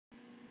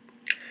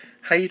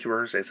Hi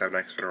YouTubers, it's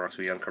next for the rest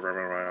of the Uncut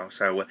Ramble right now.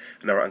 So,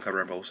 another Uncut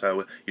Ramble.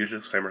 So, usual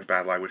disclaimers: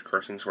 bad language,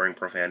 cursing, swearing,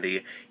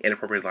 profanity,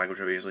 inappropriate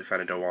language are usually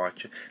found and don't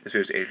watch. This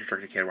video is age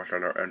restricted, can't watch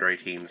under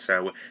 18.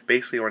 So,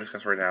 basically, I want to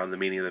discuss right now the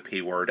meaning of the P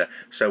word.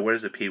 So, what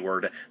is the P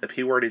word? The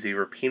P word is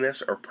either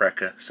penis or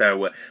prick.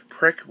 So,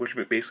 prick, which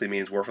basically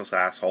means worthless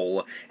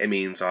asshole. It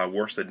means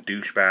worse than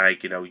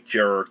douchebag,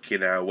 jerk,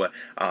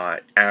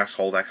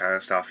 asshole, that kind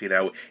of stuff.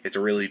 It's a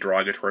really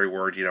derogatory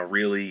word.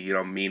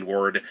 Really, mean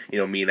word.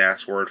 Mean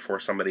ass word for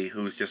somebody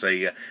who's just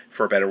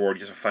for a better word,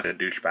 just a fucking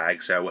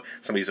douchebag. So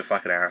somebody's a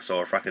fucking asshole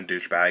or fucking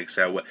douchebag.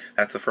 So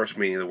that's the first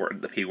meaning of the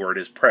word. The P word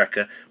is prick,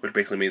 which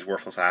basically means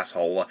worthless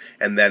asshole.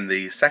 And then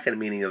the second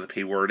meaning of the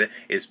P word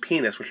is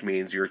penis, which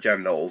means your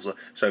genitals.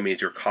 So it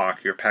means your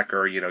cock, your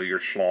pecker, your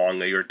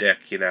schlong, your dick,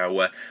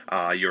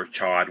 your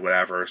chod,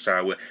 whatever.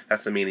 So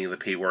that's the meaning of the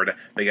P word.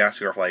 Big ass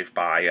of your life.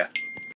 Bye.